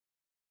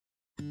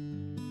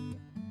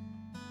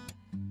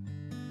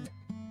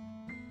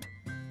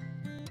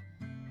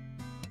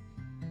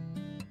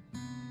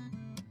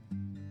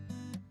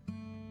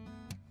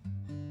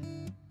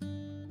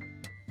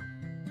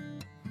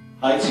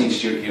Hi, it's Ian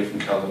Stewart here from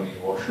Caledonia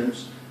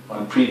Washrooms.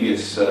 On a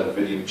previous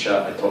video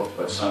chat I talked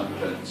about sample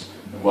bins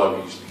and why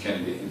we use the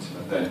Kennedy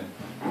Intimate bin.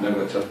 I'm now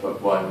going to talk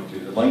about why we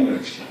do the liner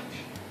exchange.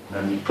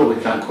 And you probably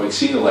can't quite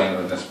see the liner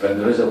in this bin.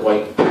 There is a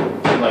white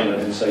liner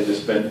inside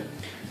this bin.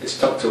 It's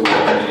tucked away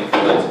underneath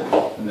the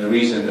lid, and the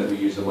reason that we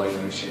use the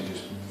liner exchange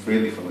is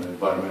really from an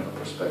environmental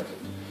perspective.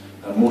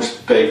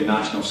 Most big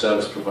national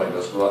service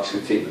providers will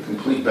actually take the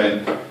complete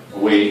bin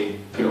away,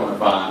 put it on a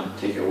van,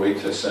 take it away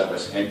to a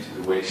service, empty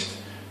the waste,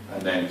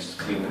 and then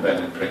clean the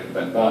bin and bring the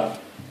bin back.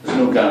 There's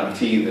no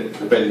guarantee that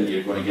the bin that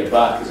you're going to get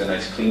back is a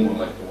nice clean one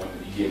like the one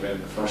that you gave in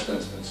the first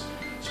instance.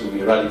 So we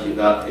eradicate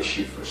that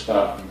issue for a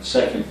start. And the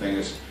second thing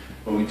is,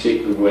 when we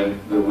take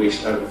the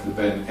waste out of the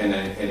bin in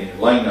a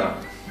liner,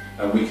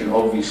 we can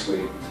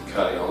obviously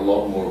carry a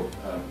lot more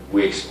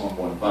waste on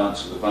one van,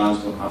 so the vans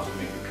don't have to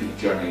make repeat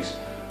journeys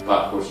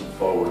backwards and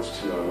forwards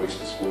to our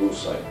waste disposal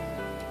site.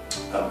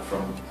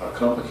 From our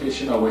current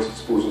location, our waste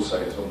disposal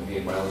site is only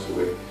 8 miles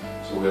away,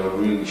 so we have a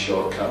really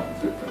short carbon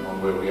footprint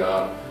on where we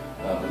are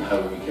and how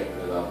we get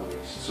rid of that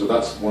waste. So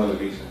that's one of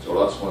the reasons,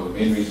 or that's one of the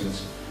main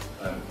reasons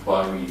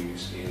why we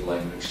use a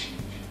liner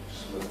exchange.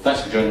 So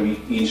thanks for joining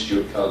me, Ian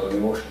Stewart,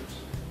 Caledonia Washrooms.